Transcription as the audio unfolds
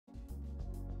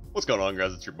What's going on,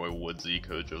 guys? It's your boy Woodsy,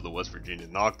 coach of the West Virginia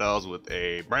Noctowls, with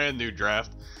a brand new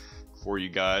draft for you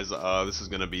guys. This is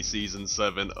going to be season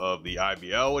 7 of the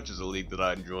IBL, which is a league that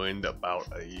I joined about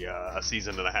a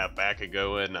season and a half back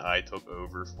ago, and I took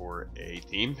over for a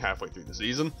team halfway through the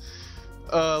season.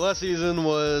 Last season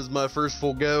was my first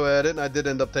full go at it, and I did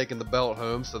end up taking the belt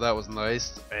home, so that was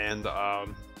nice. And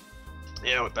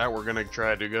yeah, with that, we're going to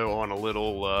try to go on a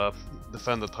little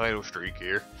defend the title streak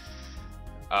here.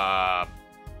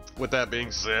 With that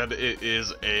being said, it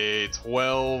is a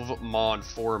 12 mod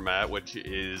format, which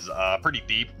is pretty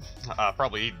deep,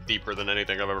 probably deeper than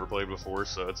anything I've ever played before,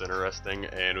 so it's interesting.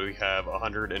 And we have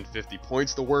 150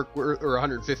 points to work with, or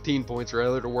 115 points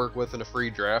rather, to work with in a free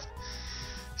draft.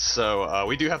 So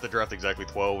we do have to draft exactly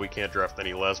 12. We can't draft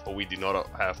any less, but we do not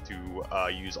have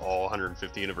to use all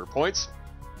 115 of our points.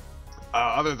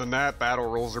 Other than that, battle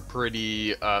rules are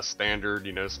pretty standard,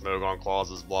 you know, smoke on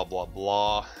clauses, blah blah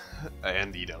blah,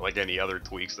 and you know, like any other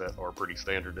tweaks that are pretty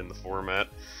standard in the format.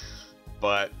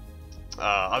 But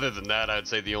other than that, I'd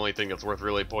say the only thing that's worth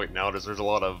really pointing out is there's a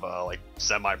lot of like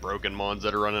semi-broken mons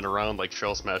that are running around, like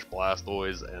Shell Smash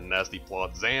Blastoise and Nasty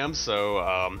Plot Zam. So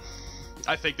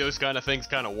I think those kind of things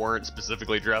kind of warrant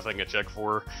specifically drafting a check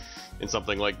for in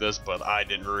something like this, but I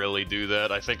didn't really do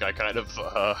that. I think I kind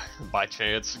of, by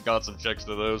chance, got some checks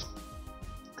to those.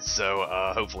 So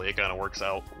hopefully it kind of works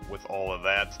out with all of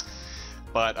that.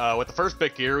 But with the first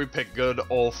pick here, we picked good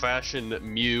old-fashioned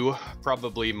Mew,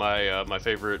 probably my my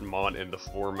favorite mod in the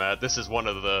format. This is one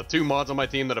of the 2 mods on my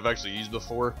team that I've actually used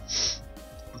before.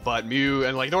 But Mew,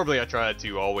 and like normally I try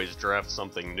to always draft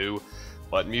something new,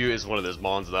 but Mew is one of those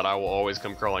mons that I will always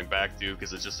come crawling back to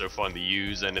because it's just so fun to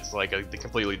use, and it's like a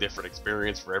completely different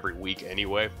experience for every week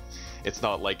anyway. It's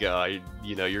not like,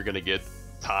 you know, you're going to get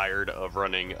tired of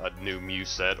running a new Mew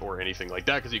set or anything like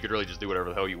that, because you could really just do whatever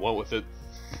the hell you want with it.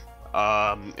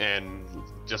 And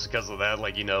just because of that,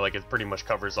 like, you know, like it pretty much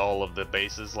covers all of the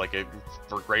bases. Like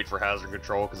great for hazard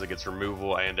control because it gets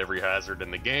removal and every hazard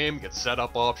in the game, gets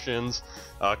setup options,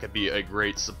 could be a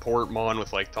great support mon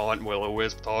with like Taunt,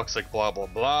 Will-O-Wisp, Toxic, blah blah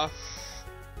blah.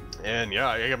 And yeah,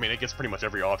 I mean, it gets pretty much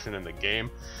every option in the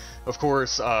game. Of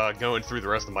course, going through the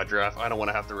rest of my draft, I don't want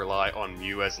to have to rely on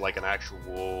Mew as like an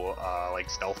actual like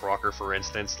Stealth Rocker, for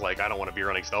instance. Like, I don't want to be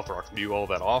running Stealth Rock Mew all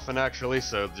that often, actually.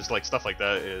 So just like stuff like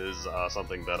that is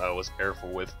something that I was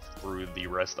careful with through the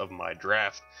rest of my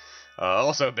draft.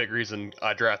 Also, a big reason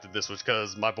I drafted this was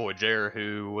because my boy Jer,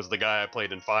 who was the guy I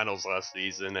played in finals last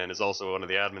season and is also one of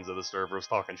the admins of the server, was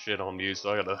talking shit on Mew,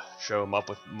 so I gotta show him up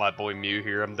with my boy Mew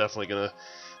here. I'm definitely gonna...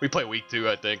 We play week 2,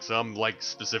 I think, so I'm like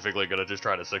specifically gonna just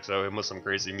try to 6-0 him with some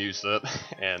crazy Mew set,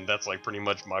 and that's like pretty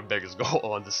much my biggest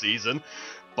goal on the season.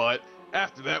 But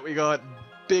after that, we got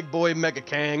big boy Mega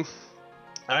Kang.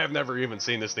 I have never even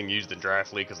seen this thing used in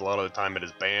Draft League because a lot of the time it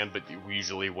is banned, but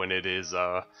usually when it is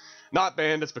not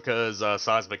banned, it's because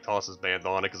Seismic Toss is banned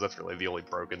on it, because that's really the only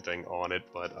broken thing on it.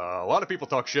 But a lot of people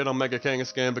talk shit on Mega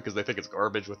Kangaskhan because they think it's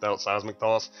garbage without Seismic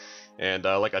Toss. And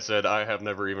like I said, I have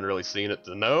never even really seen it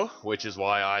to know, which is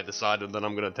why I decided that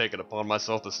I'm going to take it upon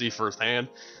myself to see firsthand.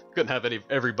 Couldn't have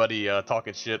everybody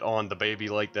talking shit on the baby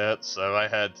like that, so I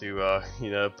had to,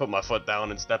 you know, put my foot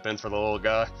down and step in for the little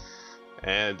guy.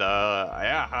 And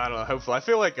yeah, I don't know, hopefully, I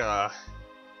feel like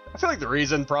the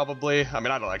reason probably, I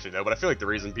mean, I don't actually know, but I feel like the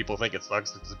reason people think it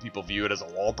sucks is because people view it as a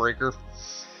wall breaker.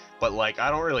 But like, I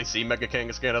don't really see Mega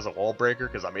Kangaskhan as a wall breaker,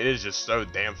 because I mean, it is just so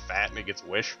damn fat and it gets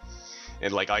wish.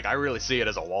 And like I really see it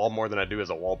as a wall more than I do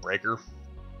as a wall breaker.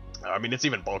 I mean, it's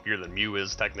even bulkier than Mew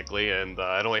is technically, and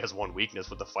it only has one weakness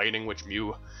with the fighting, which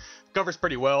Mew covers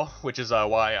pretty well, which is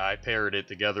why I paired it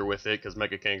together with it, because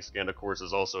Mega Kangaskhan, of course,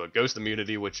 is also a ghost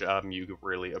immunity, which Mew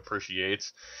really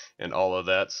appreciates, and all of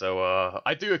that. So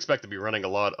I do expect to be running a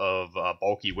lot of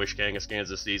bulky Wish Kangaskans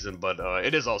this season, but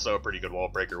it is also a pretty good wall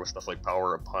breaker with stuff like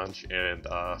Power Up Punch, and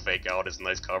Fake Out is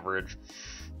nice coverage.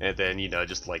 And then, you know,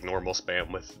 just like normal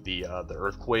spam with the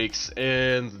Earthquakes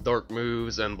and the Dark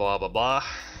Moves and blah blah blah.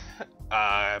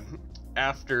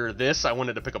 After this, I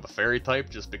wanted to pick up a Fairy type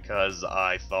just because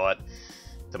I thought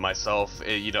to myself,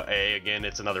 you know, again,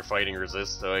 it's another fighting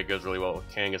resist, so it goes really well with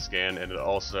Kangaskhan, and it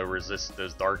also resists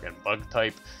those Dark and Bug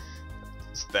type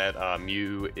that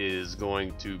Mew is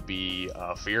going to be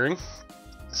fearing.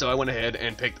 So I went ahead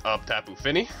and picked up Tapu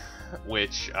Fini,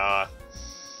 which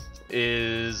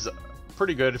is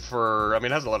pretty good for, I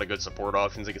mean, it has a lot of good support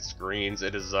options. It gets screens.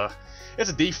 It is it's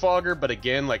a defogger, but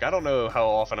again, like, I don't know how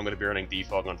often I'm going to be running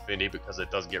defog on Finny because it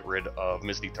does get rid of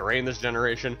Misty Terrain this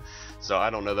generation, so I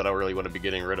don't know that I really want to be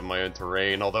getting rid of my own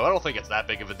terrain, although I don't think it's that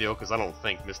big of a deal because I don't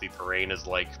think Misty Terrain is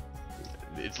like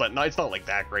it's not like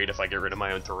that great. If I get rid of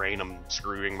my own terrain, I'm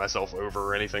screwing myself over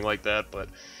or anything like that, but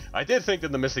I did think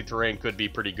that the Misty Terrain could be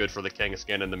pretty good for the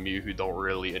Kangaskhan and the Mew, who don't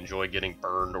really enjoy getting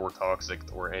burned or toxic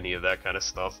or any of that kind of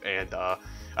stuff, and I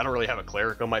don't really have a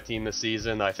Cleric on my team this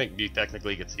season. I think Mew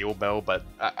technically gets Heal Bell, but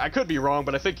I could be wrong,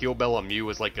 but I think Heal Bell on Mew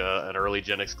is like an early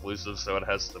gen exclusive, so it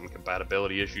has some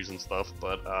compatibility issues and stuff,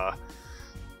 but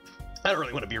I don't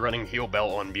really want to be running Heal Bell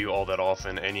on Mew all that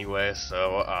often anyway,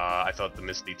 so I thought the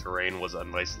Misty Terrain was a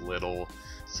nice little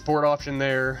support option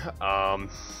there. On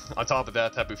top of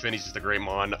that, Tapu Fini's just a great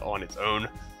mon on its own.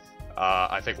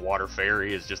 I think Water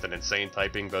Fairy is just an insane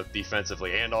typing, both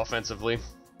defensively and offensively.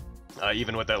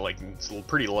 Even with that, like,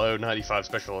 pretty low 95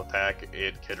 special attack,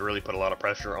 it could really put a lot of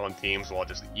pressure on teams while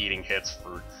just eating hits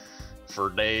for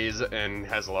days, and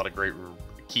has a lot of great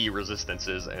key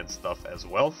resistances and stuff as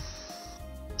well.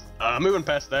 Moving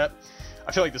past that,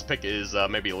 I feel like this pick is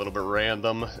maybe a little bit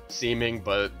random seeming,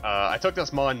 but I took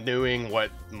this mon knowing what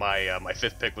my my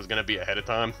 5th pick was going to be ahead of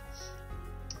time,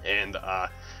 and I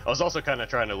was also kind of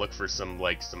trying to look for some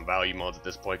value mons at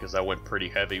this point, because I went pretty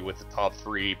heavy with the top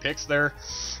 3 picks there.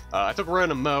 I took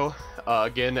Random Mo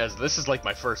again, as this is like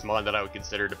my first mon that I would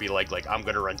consider to be like I'm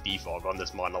going to run Defog on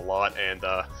this mon a lot, and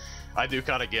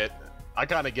I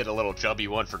kind of get a little chubby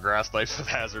one for grass types with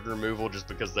hazard removal, just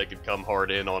because they could come hard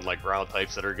in on like ground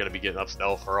types that are going to be getting up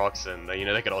stealth rocks, and you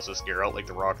know, they could also scare out like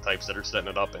the rock types that are setting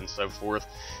it up and so forth.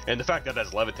 And the fact that it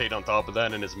has Levitate on top of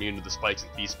that and is immune to the spikes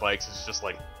and T-spikes, is just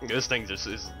like, this thing just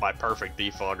is my perfect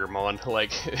defogger mon.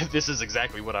 Like, this is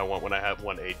exactly what I want when I have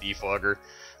one a defogger.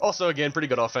 Also, again, pretty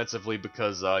good offensively,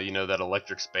 because you know, that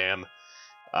electric spam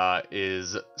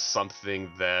is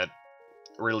something that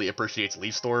really appreciates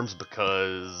Leaf Storms,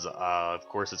 because of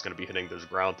course it's going to be hitting those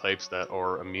ground types that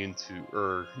are immune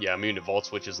to Vault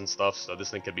Switches and stuff, so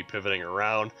this thing could be pivoting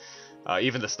around.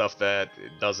 Even the stuff that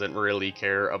doesn't really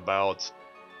care about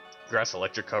grass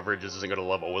electric coverage isn't going to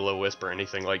love a Will-O-Wisp or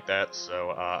anything like that,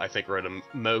 so I think Random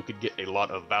Mo could get a lot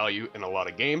of value in a lot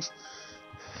of games.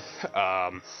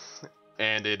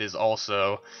 And it is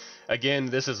also, again,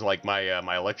 this is like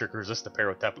my electric resist to pair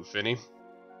with Tapu Fini.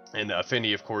 And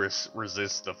Fini, of course,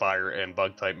 resists the fire and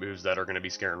bug type moves that are going to be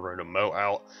scaring Random Mo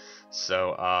out.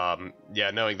 So, yeah,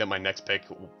 knowing that my next pick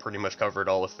pretty much covered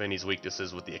all of Fini's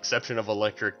weaknesses with the exception of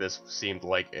electric, this seemed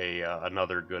like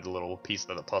another good little piece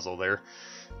of the puzzle there.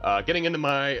 Getting into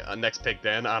my next pick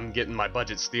then, I'm getting my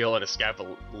budget steal and a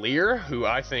Scavalier, who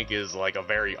I think is like a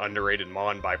very underrated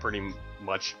mon by pretty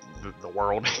much the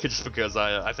world, just because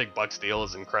I think Bug Steel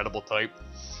is an incredible type.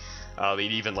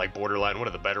 Even like borderline one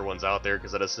of the better ones out there,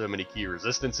 because it has so many key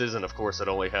resistances, and of course it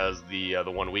only has the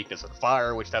one weakness of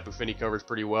fire, which Tapu Fini covers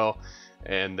pretty well.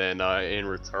 And then in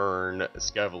return,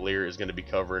 Scavalier is going to be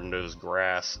covering those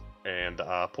grass and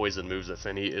poison moves that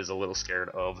Fini is a little scared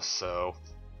of. So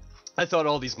I thought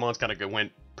all these mons kind of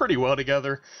went pretty well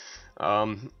together.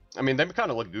 I mean, they kind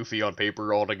of look goofy on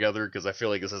paper all together, because I feel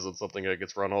like this isn't something that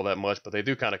gets run all that much, but they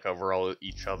do kind of cover all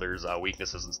each other's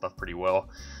weaknesses and stuff pretty well.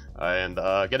 And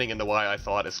getting into why I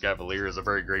thought Escavalier is a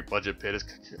very great budget pit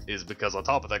is because on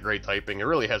top of that great typing, it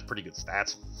really has pretty good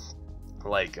stats.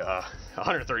 Like,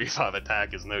 135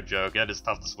 attack is no joke. It is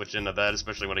tough to switch into that,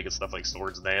 especially when it gets stuff like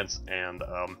Swords Dance, and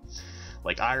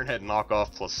like Iron Head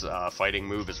knockoff plus fighting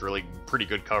move is really pretty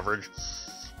good coverage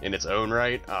in its own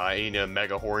right.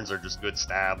 Mega Horns are just good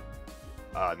stab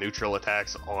neutral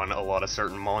attacks on a lot of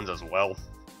certain mons as well.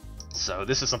 So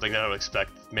this is something that I would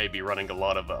expect maybe running a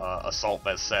lot of Assault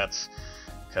Vest sets,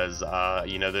 because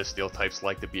you know, those steel types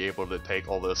like to be able to take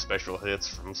all those special hits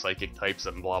from psychic types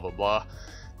and blah blah blah,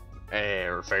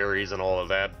 or fairies and all of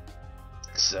that.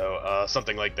 So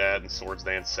something like that, and Swords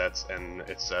Dance sets and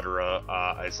etc.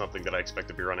 Is something that I expect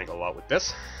to be running a lot with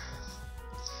this.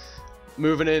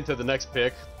 Moving into the next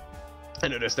pick, I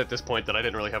noticed at this point that I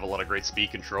didn't really have a lot of great speed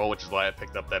control, which is why I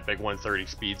picked up that big 130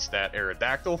 speed stat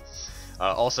Aerodactyl.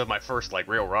 Also, my first like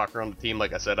real rocker on the team.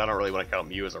 Like I said, I don't really want to count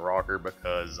Mew as a rocker,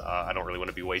 because I don't really want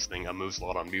to be wasting a move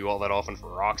slot on Mew all that often for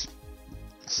rocks.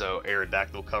 So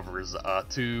Aerodactyl covers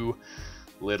 2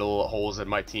 little holes in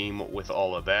my team with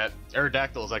all of that.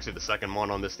 Aerodactyl is actually the second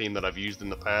mon on this team that I've used in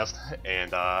the past,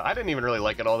 and I didn't even really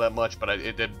like it all that much, but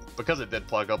it did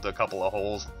plug up to a couple of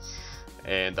holes.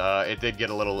 And it did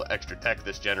get a little extra tech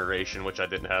this generation, which I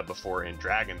didn't have before in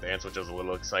Dragon Dance, which I was a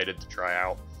little excited to try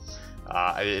out.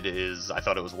 I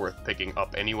thought it was worth picking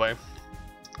up anyway,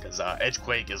 because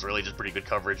Edgequake is really just pretty good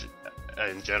coverage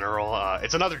in general.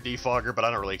 It's another defogger, but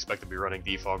I don't really expect to be running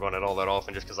defog on it all that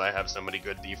often, just because I have so many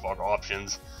good defog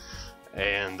options.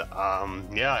 And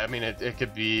yeah, I mean, it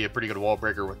could be a pretty good wall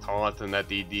breaker with Taunt and that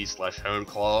DD/Hone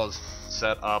Claws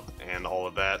set up and all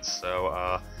of that.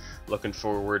 So looking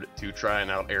forward to trying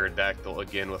out Aerodactyl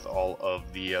again with all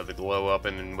of the glow up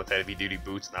and with heavy duty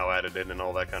boots now added in and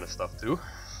all that kind of stuff too.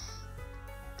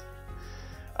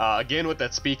 Again, with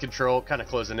that speed control, kind of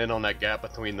closing in on that gap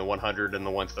between the 100 and the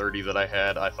 130 that I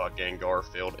had, I thought Gengar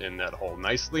filled in that hole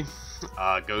nicely.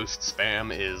 Ghost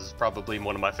spam is probably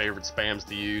one of my favorite spams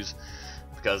to use,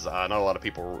 because not a lot of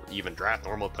people even draft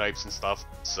normal types and stuff.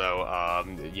 So,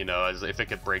 you know, if it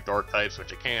could break dark types,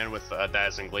 which it can with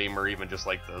Dazzling Gleam, or even just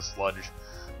like the Sludge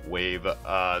Wave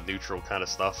neutral kind of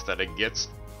stuff that it gets,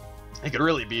 it could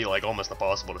really be like almost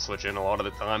impossible to switch in a lot of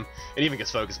the time. It even gets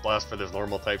Focus Blast for those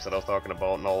normal types that I was talking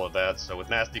about and all of that. So with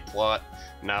Nasty Plot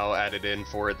now added in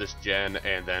for it this gen,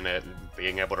 and then it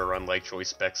being able to run like Choice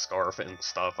Spec Scarf and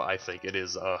stuff, I think it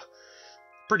is a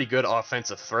pretty good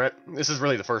offensive threat. This is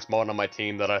really the first mod on my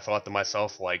team that I thought to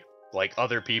myself, like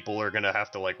other people are gonna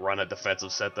have to like run a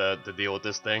defensive set to deal with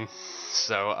this thing.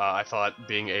 So I thought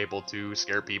being able to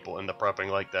scare people into prepping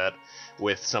like that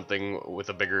with something with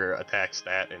a bigger attack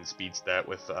stat and speed stat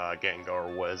with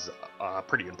Gengar was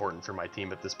pretty important for my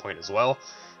team at this point as well.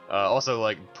 Also,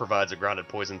 like, provides a grounded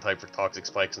poison type for toxic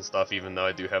spikes and stuff, even though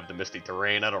I do have the Misty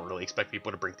Terrain. I don't really expect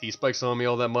people to bring T-Spikes on me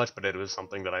all that much, but it was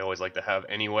something that I always like to have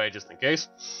anyway, just in case.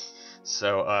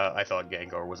 So I thought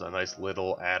Gengar was a nice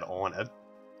little add-on at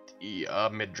the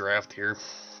mid-draft here.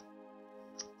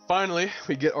 Finally,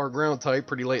 we get our ground type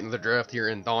pretty late in the draft here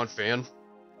in Donphan.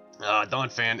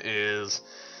 Donphan is,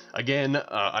 again,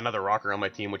 another rocker on my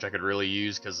team, which I could really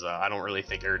use, because I don't really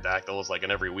think Aerodactyl is like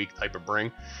an every week type of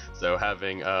bring. So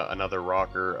having another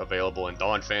rocker available in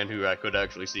Donphan, who I could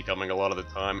actually see coming a lot of the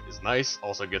time, is nice.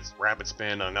 Also gets Rapid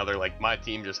Spin. Another, like, my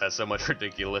team just has so much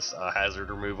ridiculous hazard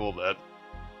removal that,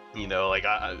 you know, like,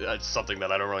 it's something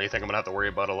that I don't really think I'm going to have to worry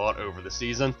about a lot over the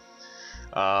season.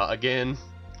 Again,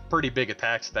 pretty big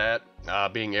attack stat,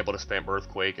 being able to spam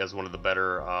Earthquake as one of the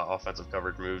better offensive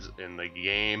coverage moves in the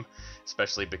game,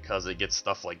 especially because it gets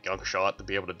stuff like Gunk Shot to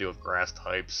be able to deal with grass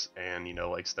types, and, you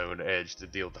know, like Stone Edge to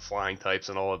deal with the flying types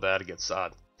and all of that. It gets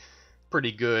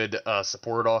pretty good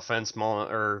support offense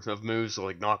of moves, so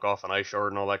like Knock Off and Ice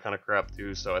Shard and all that kind of crap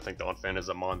too. So I think Donphan is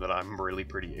a mon that I'm really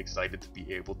pretty excited to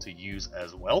be able to use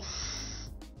as well.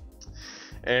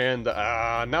 And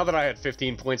now that I had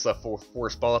 15 points left, for 4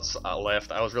 spots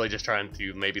left, I was really just trying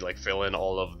to maybe like fill in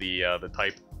all of the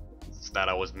types that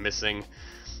I was missing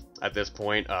at this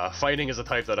point. Fighting is a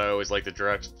type that I always like to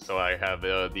direct, so I have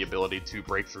the ability to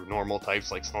break through normal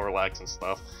types like Snorlax and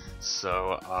stuff.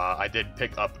 So I did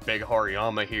pick up Big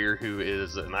Hariyama here, who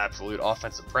is an absolute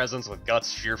offensive presence with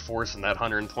Guts, Sheer Force, and that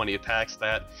 120 attack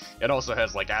stat. It also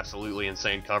has like absolutely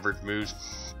insane coverage moves.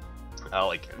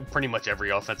 Like pretty much every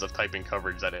offensive typing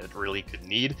coverage that it really could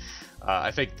need.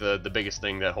 I think the biggest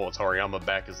thing that holds Hariyama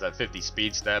back is that 50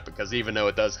 speed stat, because even though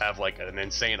it does have like an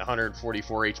insane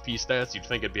 144 HP stats, you'd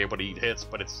think it'd be able to eat hits,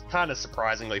 but it's kind of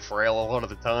surprisingly frail a lot of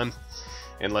the time,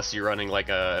 unless you're running like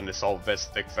an Assault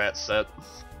Vest Thick Fat set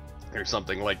or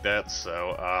something like that.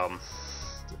 So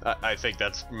I think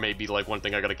that's maybe like one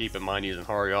thing I gotta keep in mind using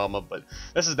Hariyama, but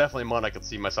this is definitely one I could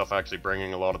see myself actually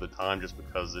bringing a lot of the time, just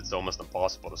because it's almost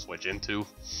impossible to switch into.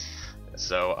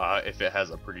 So if it has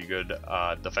a pretty good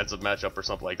defensive matchup or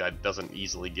something like that, it doesn't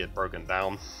easily get broken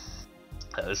down.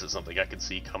 This is something I could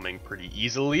see coming pretty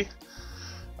easily.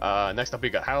 Next up, we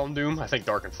got Houndoom. I think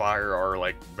Dark and Fire are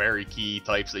like very key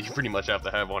types that you pretty much have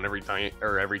to have on every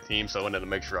team, so I wanted to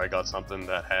make sure I got something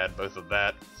that had both of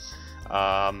that.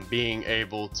 Being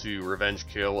able to revenge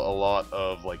kill a lot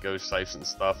of like ghost types and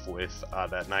stuff with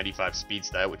that 95 speed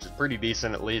stat, which is pretty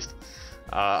decent at least.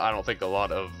 I don't think a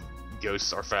lot of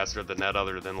ghosts are faster than that,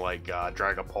 other than like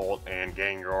Dragapult and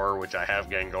Gengar, which I have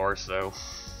Gengar, so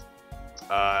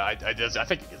I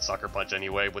think it can Sucker Punch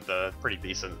anyway with a pretty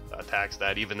decent attack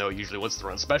stat, even though it usually wants to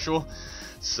run special.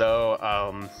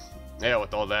 So yeah,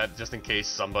 with all that, just in case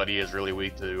somebody is really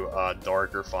weak to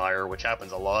Dark or Fire, which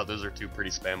happens a lot, those are two pretty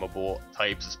spammable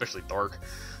types, especially Dark.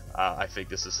 I think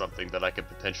this is something that I could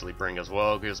potentially bring as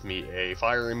well. It gives me a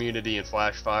Fire immunity and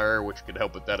Flash Fire, which could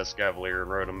help with that Escavalier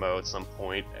and Rotomo at some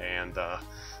point, and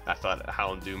I thought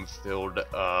Houndoom filled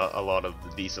a lot of the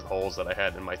decent holes that I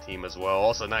had in my team as well.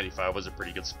 Also, 95 was a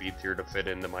pretty good speed tier to fit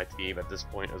into my team at this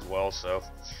point as well, so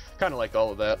kind of like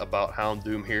all of that about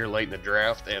Houndoom here late in the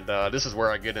draft. And this is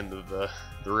where I get into the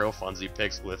real funsy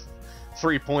picks with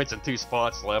 3 points and 2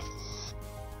 spots left.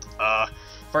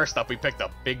 First up, we picked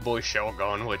up Big Boy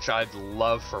Shelgon, which I'd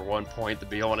love for 1 point, to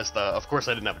be honest. Of course,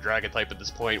 I didn't have a Dragon type at this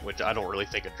point, which I don't really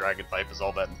think a Dragon type is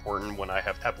all that important when I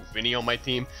have Tapu Fini on my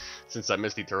team, since that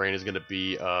Misty Terrain is going to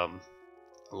be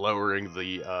lowering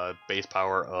the base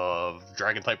power of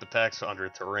Dragon type attacks under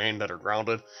terrain that are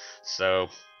grounded. So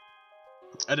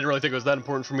I didn't really think it was that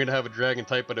important for me to have a dragon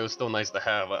type, but it was still nice to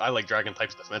have. I like dragon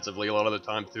types defensively a lot of the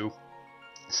time too,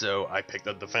 so I picked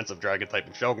a defensive dragon type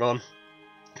in Shogun,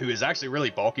 who is actually really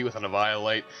bulky with an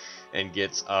Eviolite and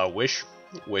gets Wish,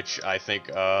 which I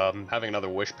think having another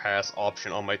Wish pass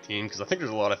option on my team, because I think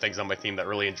there's a lot of things on my team that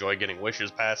really enjoy getting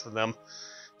Wishes passed to them.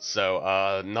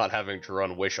 So, not having to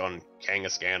run Wish on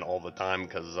Kangaskhan all the time,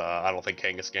 because I don't think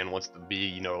Kangaskhan wants to be,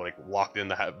 you know, like, locked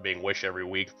into being Wish every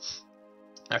week.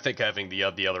 I think having the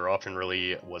other option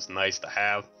really was nice to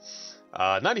have.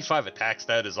 95 attack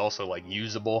stat is also, like,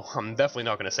 usable. I'm definitely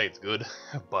not going to say it's good,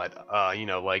 but, you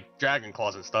know, like, Dragon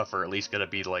Claws and stuff are at least going to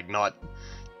be, like, not...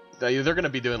 They're going to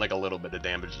be doing, like, a little bit of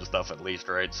damage and stuff at least,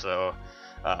 right? So...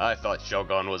 I thought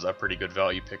Shogun was a pretty good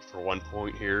value pick for 1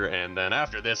 point here, and then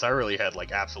after this, I really had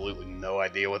like absolutely no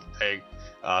idea what to take.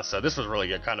 So this was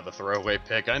really kind of a throwaway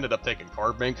pick. I ended up taking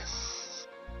Carbink,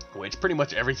 which pretty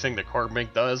much everything that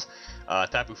Carbink does,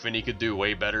 Tapu Fini could do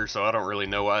way better. So I don't really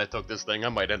know why I took this thing. I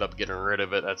might end up getting rid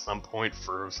of it at some point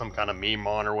for some kind of meme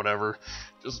mon or whatever,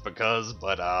 just because.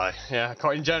 But yeah,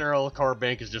 in general,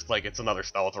 Carbink is just like it's another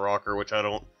stealth rocker, which I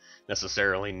don't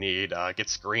necessarily need.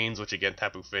 Gets screens, which again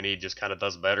Tapu Fini just kind of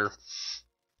does better.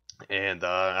 And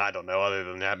I don't know, other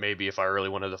than that, maybe if I really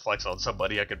wanted to flex on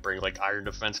somebody, I could bring like Iron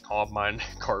Defense Combine,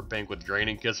 Carbink with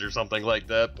Draining Kiss or something like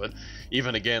that. But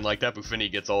even again, like Tapu Fini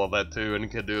gets all of that too and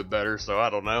can do it better, so I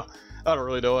don't know. I don't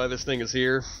really know why this thing is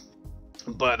here.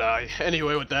 But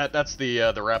anyway, with that, that's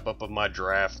the wrap up of my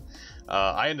draft.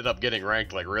 I ended up getting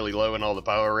ranked like really low in all the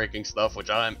power ranking stuff, which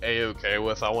I'm a-okay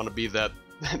with. I want to be that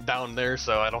down there,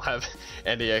 so I don't have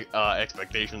any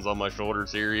expectations on my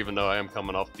shoulders here, even though I am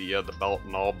coming off the belt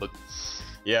and all. But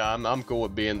yeah, I'm cool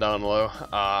with being down low.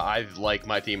 I like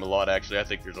my team a lot, actually. I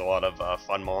think there's a lot of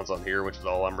fun mons on here, which is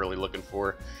all I'm really looking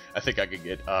for. I think I could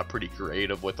get pretty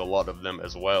creative with a lot of them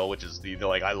as well, which is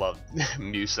like I love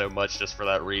Mew so much just for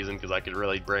that reason, because I could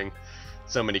really bring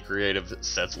so many creative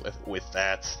sets with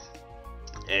that.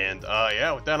 And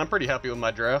yeah, with that, I'm pretty happy with my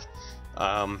draft.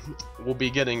 We'll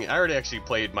be getting, I already actually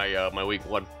played my my week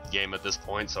 1 game at this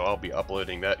point, so I'll be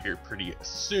uploading that here pretty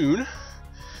soon.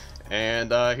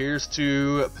 And here's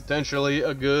to potentially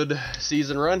a good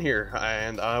season run here,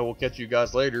 and I will catch you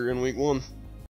guys later in week 1.